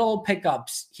little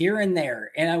pickups here and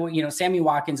there. And Sammy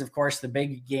Watkins, of course, the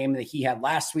big game that he had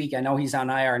last week. I know he's on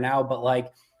IR now,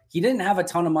 but he didn't have a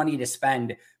ton of money to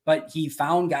spend, but he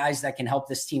found guys that can help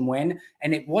this team win.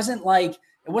 And it wasn't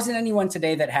anyone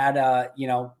today that had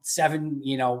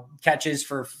 7 catches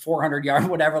for 400 yards,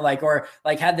 whatever, or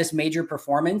had this major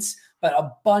performance, but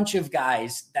a bunch of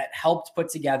guys that helped put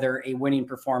together a winning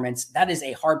performance. That is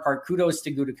a hard part. Kudos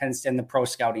to Gutekunst and the pro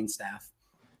scouting staff.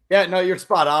 Yeah, no, you're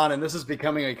spot on. And this is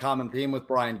becoming a common theme with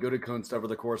Brian Gutekunst over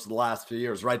the course of the last few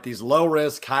years, right? These low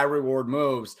risk, high reward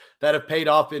moves that have paid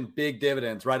off in big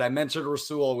dividends, right? I mentioned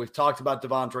Rasul. We've talked about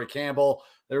Devondre Campbell.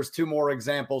 There's 2 more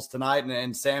examples tonight,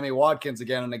 and Sammy Watkins,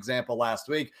 again, an example last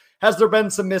week. Has there been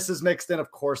some misses mixed in?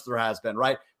 Of course there has been,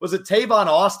 right? Was it Tavon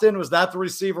Austin? Was that the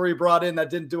receiver he brought in that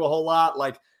didn't do a whole lot?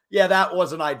 That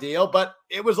wasn't ideal, but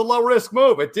it was a low-risk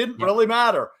move. It didn't really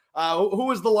matter. Who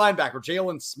was the linebacker?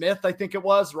 Jalen Smith, I think it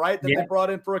was, right? That they brought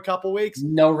in for a couple weeks.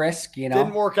 No risk,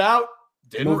 Didn't work out.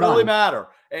 Didn't really matter.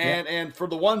 And for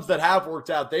the ones that have worked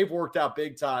out, they've worked out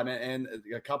big time. And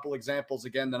a couple examples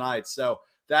again tonight. So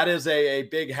that is a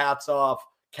big hats off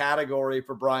category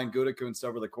for Brian Gutekunst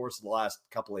over the course of the last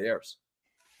couple of years.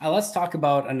 Let's talk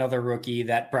about another rookie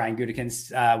that Brian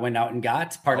Gutekunst went out and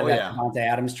got, part of that Davante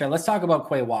Adams trade. Let's talk about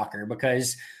Quay Walker,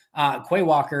 because Quay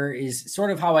Walker is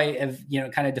sort of how I have,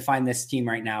 kind of defined this team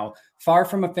right now. Far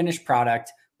from a finished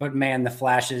product, but man, the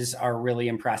flashes are really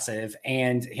impressive.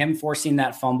 And him forcing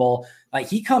that fumble,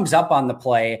 he comes up on the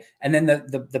play and then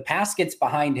the pass gets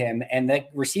behind him and the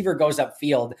receiver goes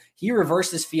upfield. He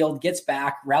reverses field, gets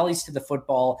back, rallies to the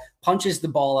football, punches the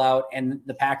ball out, and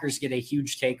the Packers get a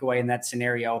huge takeaway in that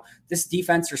scenario. This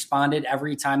defense responded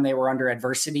every time they were under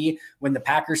adversity. When the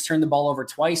Packers turned the ball over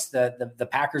twice, the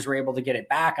Packers were able to get it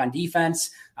back on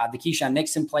defense. The Keyshawn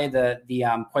Nixon play, the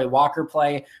Quay Walker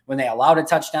play, when they allowed a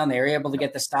touchdown, they were able to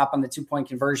get the stop on the 2-point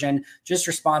conversion. Just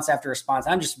response after response.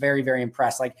 I'm just very, very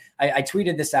impressed. I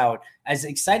tweeted this out. As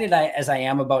excited as I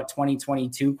am about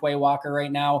 2022 Quay Walker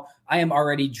right now, I am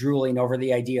already drooling over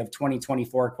the idea of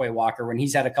 2024 Quay Walker. When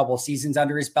he's had a couple of seasons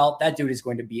under his belt, that dude is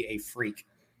going to be a freak.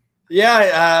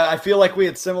 Yeah, I feel like we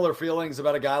had similar feelings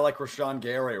about a guy like Rashawn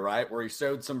Gary, right? Where he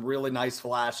showed some really nice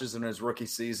flashes in his rookie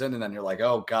season. And then you're like,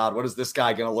 oh, God, what is this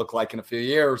guy going to look like in a few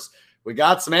years? We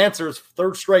got some answers.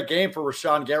 3rd straight game for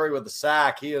Rashawn Gary with the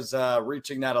sack. He is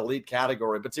reaching that elite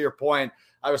category. But to your point,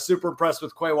 I was super impressed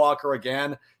with Quay Walker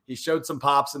again. He showed some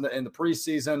pops in the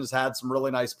preseason, has had some really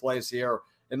nice plays here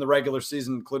in the regular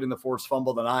season, including the forced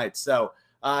fumble tonight. So,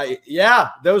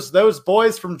 those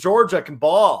boys from Georgia can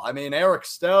ball. I mean, Eric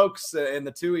Stokes and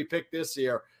the two he picked this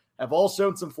year have all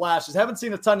shown some flashes. Haven't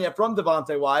seen a ton yet from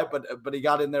Devonte Wyatt, but he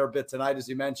got in there a bit tonight, as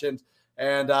you mentioned.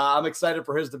 And I'm excited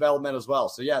for his development as well.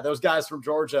 So, yeah, those guys from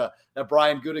Georgia that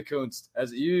Brian Gutekunst,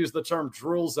 as you use the term,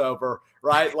 drools over,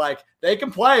 right? Like, they can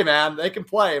play, man. They can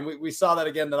play. And we saw that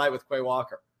again tonight with Quay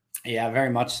Walker. Yeah, very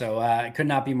much so. I could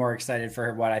not be more excited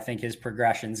for what I think his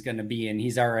progression is going to be. And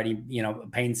he's already,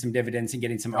 paying some dividends and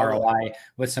getting some ROI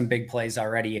with some big plays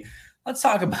already. Let's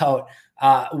talk about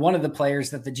one of the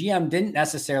players that the GM didn't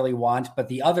necessarily want, but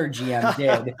the other GM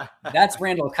did. That's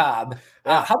Randall Cobb.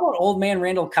 How about old man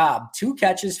Randall Cobb? 2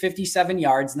 catches, 57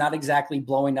 yards, not exactly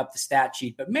blowing up the stat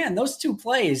sheet, but man, those 2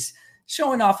 plays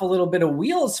showing off a little bit of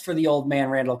wheels for the old man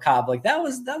Randall Cobb. Like that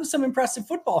was some impressive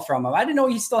football from him. I didn't know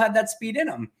he still had that speed in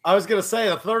him. I was going to say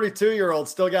the 32-year-old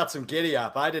still got some giddy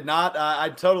up. I did not.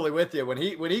 I'm totally with you. When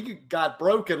he got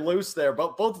broken loose there,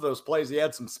 both of those plays, he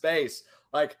had some space.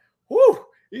 Like, whoo,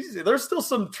 there's still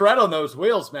some tread on those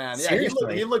wheels, man. Yeah,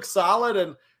 he looked solid.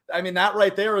 And I mean, that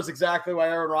right there is exactly why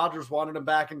Aaron Rodgers wanted him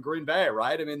back in Green Bay,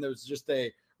 right? I mean, there's just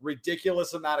a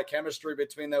ridiculous amount of chemistry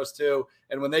between those two.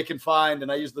 And when they can find,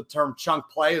 and I used the term chunk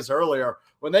plays earlier,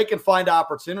 when they can find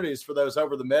opportunities for those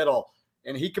over the middle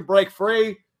and he can break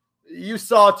free, you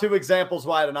saw 2 examples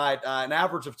why tonight, an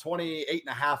average of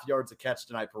 28.5 yards a catch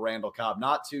tonight for Randall Cobb.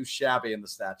 Not too shabby in the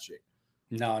stat sheet.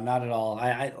 No, not at all.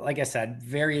 I like I said,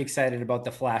 very excited about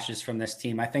the flashes from this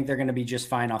team. I think they're going to be just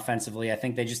fine offensively. I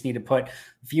think they just need to put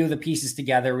a few of the pieces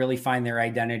together, really find their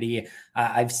identity.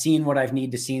 I've seen what I've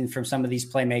need to see from some of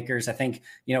these playmakers. I think,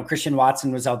 Christian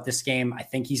Watson was out this game. I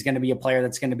think he's going to be a player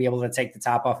that's going to be able to take the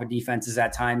top off of defenses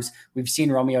at times. We've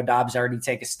seen Romeo Doubs already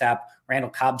take a step.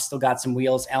 Randall Cobb still got some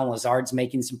wheels. Allen Lazard's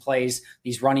making some plays.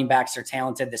 These running backs are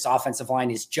talented. This offensive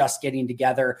line is just getting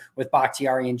together with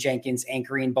Bakhtiari and Jenkins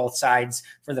anchoring both sides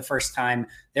for the first time.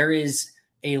 There is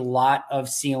a lot of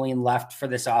ceiling left for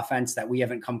this offense that we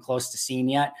haven't come close to seeing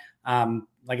yet.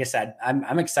 Like I said,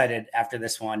 I'm excited after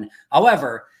this one.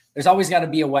 However, there's always got to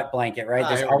be a wet blanket, right?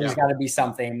 There's always got to be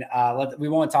something. We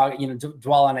won't talk,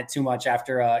 dwell on it too much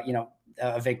after,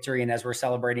 a victory. And as we're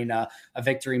celebrating a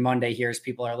victory Monday here, as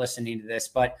people are listening to this,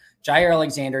 but Jaire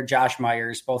Alexander, Josh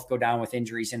Myers, both go down with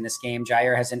injuries in this game.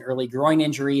 Jaire has an early groin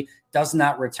injury, does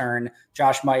not return.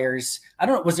 Josh Myers, I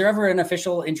don't know, was there ever an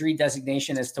official injury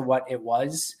designation as to what it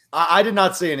was? I did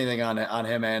not see anything on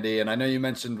him, Andy. And I know you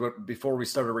mentioned before we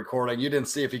started recording, you didn't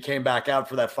see if he came back out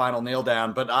for that final kneel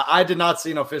down, but I did not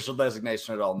see an official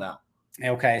designation at all now.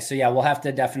 Okay. So yeah, we'll have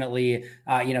to definitely,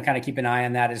 kind of keep an eye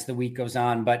on that as the week goes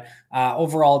on, but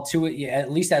overall 2, at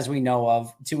least as we know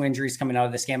of, 2 injuries coming out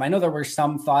of this game. I know there were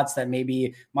some thoughts that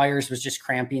maybe Myers was just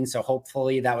cramping. So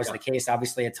hopefully that was the case.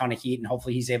 Obviously a ton of heat and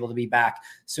hopefully he's able to be back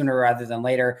sooner rather than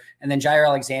later. And then Jaire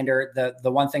Alexander,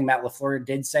 the one thing Matt LaFleur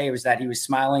did say was that he was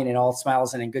smiling and all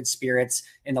smiles and in good spirits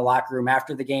in the locker room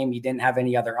after the game. He didn't have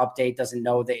any other update, doesn't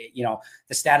know the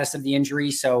status of the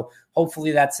injury. So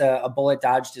hopefully that's a bullet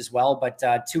dodged as well. But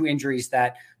 2 injuries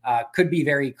that could be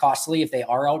very costly if they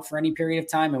are out for any period of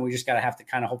time. And we just got to have to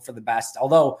kind of hope for the best.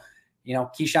 Although,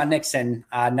 Keyshawn Nixon,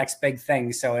 next big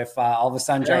thing. So if all of a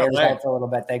sudden Jaire's out for a little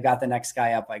bit, they've got the next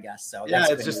guy up, I guess. So yeah,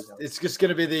 it's just going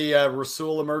to be the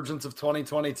Rasul emergence of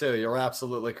 2022. You're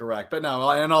absolutely correct. But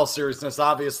no, in all seriousness,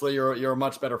 obviously you're a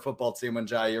much better football team when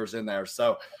Jaire's in there.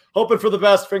 So hoping for the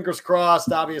best, fingers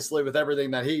crossed, obviously with everything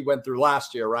that he went through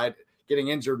last year, right? Getting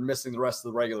injured and missing the rest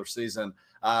of the regular season.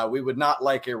 We would not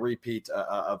like a repeat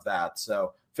of that.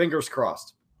 So fingers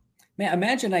crossed. Man,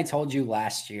 imagine I told you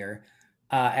last year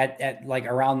at like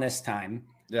around this time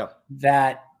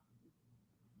that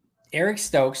Eric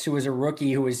Stokes, who was a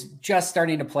rookie, who was just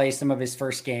starting to play some of his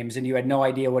first games and you had no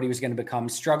idea what he was going to become,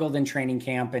 struggled in training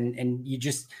camp and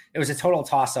it was a total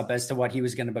toss up as to what he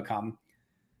was going to become.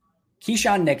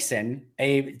 Keyshawn Nixon,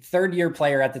 a third-year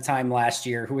player at the time last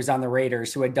year who was on the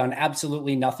Raiders, who had done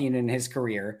absolutely nothing in his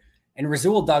career, and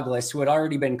Rasul Douglas, who had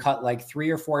already been cut like 3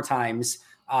 or 4 times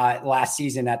last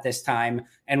season at this time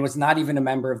and was not even a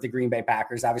member of the Green Bay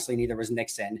Packers. Obviously, neither was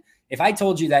Nixon. If I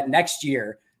told you that next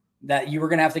year that you were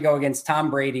going to have to go against Tom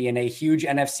Brady in a huge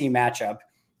NFC matchup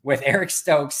with Eric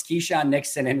Stokes, Keyshawn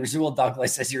Nixon, and Rasul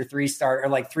Douglas as your 3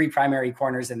 primary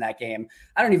corners in that game,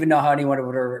 I don't even know how anyone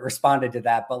would have responded to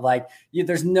that. But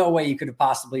there's no way you could have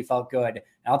possibly felt good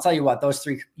And I'll tell you what, those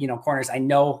three, corners, I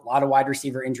know a lot of wide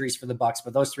receiver injuries for the Bucs,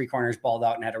 but those three corners balled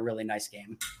out and had a really nice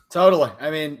game. Totally. I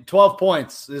mean, 12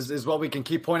 points is what we can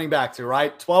keep pointing back to,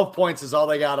 right? 12 points is all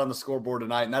they got on the scoreboard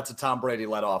tonight, and that's a Tom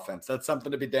Brady-led offense. That's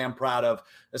something to be damn proud of,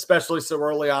 especially so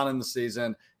early on in the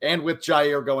season, and with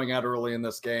Jair going out early in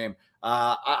this game.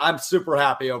 I'm super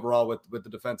happy overall with the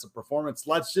defensive performance.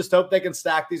 Let's just hope they can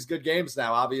stack these good games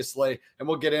now, obviously, and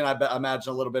we'll get in, I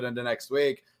imagine, a little bit into next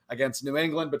week against New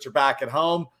England, but you're back at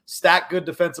home. Stack good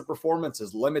defensive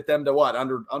performances. Limit them to what?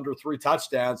 Under 3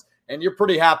 touchdowns. And you're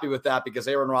pretty happy with that because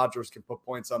Aaron Rodgers can put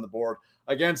points on the board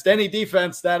against any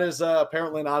defense that is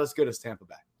apparently not as good as Tampa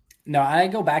Bay. No, I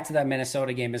go back to that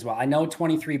Minnesota game as well. I know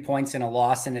 23 points in a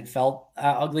loss, and it felt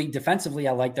ugly. Defensively,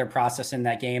 I like their process in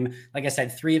that game. Like I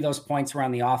said, 3 of those points were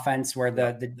on the offense, where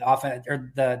the offense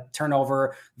or the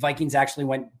turnover, Vikings actually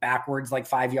went backwards like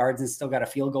 5 yards and still got a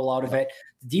field goal out of it.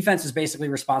 The defense was basically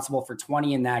responsible for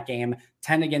 20 in that game,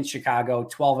 10 against Chicago,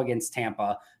 12 against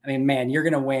Tampa. I mean, man, you're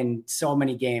going to win so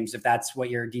many games if that's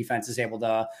what your defense is able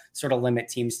to sort of limit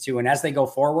teams to. And as they go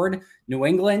forward, New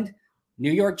England,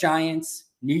 New York Giants,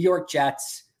 New York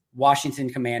Jets, Washington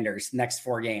Commanders, next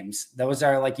 4 games. Those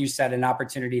are, like you said, an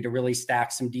opportunity to really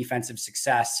stack some defensive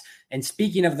success. And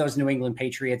speaking of those New England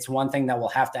Patriots, one thing that we'll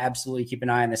have to absolutely keep an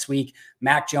eye on this week,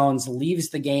 Mac Jones leaves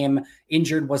the game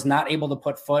injured, was not able to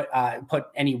put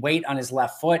any weight on his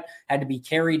left foot, had to be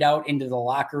carried out into the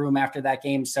locker room after that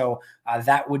game. So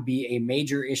that would be a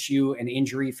major issue, an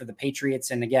injury for the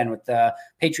Patriots. And again, with the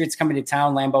Patriots coming to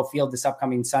town, Lambeau Field this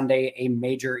upcoming Sunday, a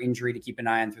major injury to keep an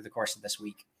eye on through the course of this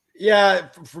week. Yeah,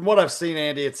 from what I've seen,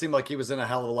 Andy, it seemed like he was in a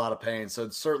hell of a lot of pain. So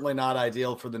it's certainly not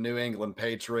ideal for the New England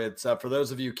Patriots. For those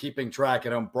of you keeping track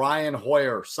at home, Brian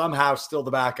Hoyer, somehow still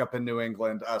the backup in New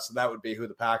England. So that would be who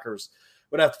the Packers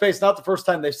would have to face. Not the first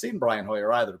time they've seen Brian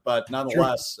Hoyer either, but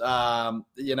nonetheless,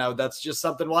 that's just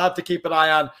something we'll have to keep an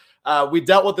eye on. We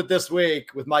dealt with it this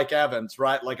week with Mike Evans,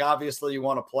 right? Like, obviously you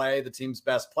want to play the team's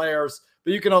best players,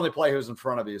 but you can only play who's in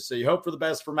front of you. So you hope for the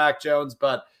best for Mac Jones,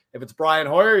 but if it's Brian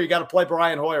Hoyer, you got to play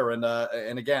Brian Hoyer.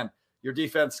 And again, your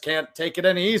defense can't take it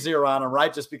any easier on him,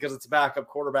 right? Just because it's a backup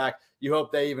quarterback. You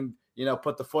hope they even,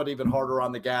 put the foot even harder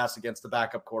on the gas against the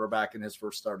backup quarterback in his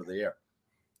first start of the year.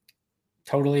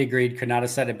 Totally agreed. Could not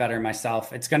have said it better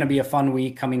myself. It's going to be a fun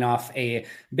week coming off a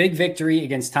big victory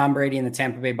against Tom Brady and the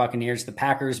Tampa Bay Buccaneers. The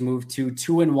Packers moved to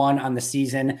 2-1 on the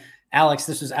season. Alex,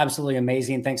 this was absolutely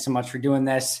amazing. Thanks so much for doing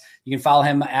this. You can follow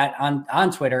him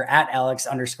on Twitter at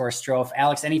Alex_Strofe.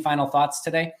 Alex, any final thoughts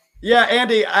today? Yeah,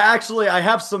 Andy, I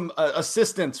have some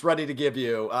assistance ready to give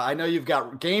you. I know you've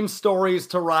got game stories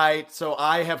to write, so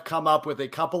I have come up with a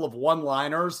couple of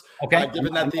one-liners. Okay.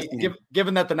 Given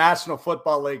that the National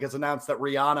Football League has announced that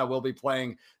Rihanna will be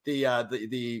playing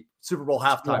the Super Bowl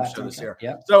halftime show this year.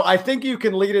 Yep. So I think you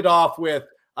can lead it off with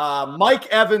Mike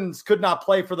Evans could not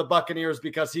play for the Buccaneers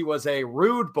because he was a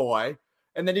rude boy.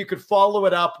 And then you could follow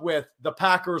it up with the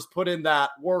Packers put in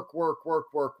that work.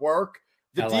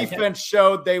 The defense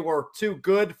showed they were too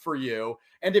good for you.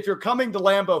 And if you're coming to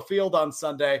Lambeau Field on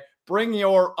Sunday, bring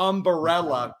your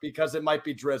umbrella because it might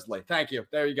be drizzly. Thank you.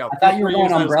 There you go. I thought you were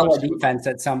going umbrella defense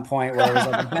at some point where it was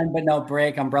like a bend but no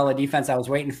break, umbrella defense. I was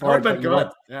waiting for it. But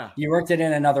you worked it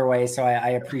in another way, so I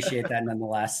appreciate that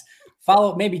nonetheless.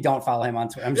 Maybe don't follow him on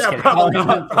Twitter. I'm just kidding.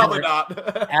 Probably not.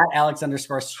 At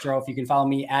Alex_Strofe. You can follow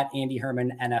me at Andy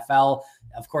Herman NFL.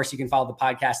 Of course, you can follow the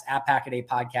podcast at Pack-A-Day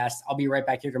Podcast. I'll be right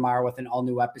back here tomorrow with an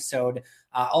all-new episode.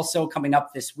 Also coming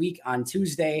up this week on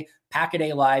Tuesday,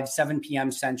 Pack-A-Day Live, 7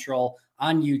 p.m. Central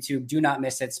on YouTube. Do not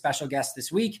miss it. Special guest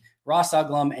this week, Ross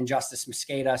Uglum and Justice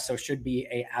Mosqueda. So should be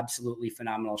a absolutely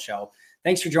phenomenal show.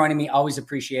 Thanks for joining me. Always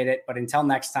appreciate it. But until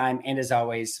next time, and as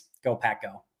always, go Pack,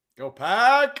 go. Go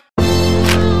Pack!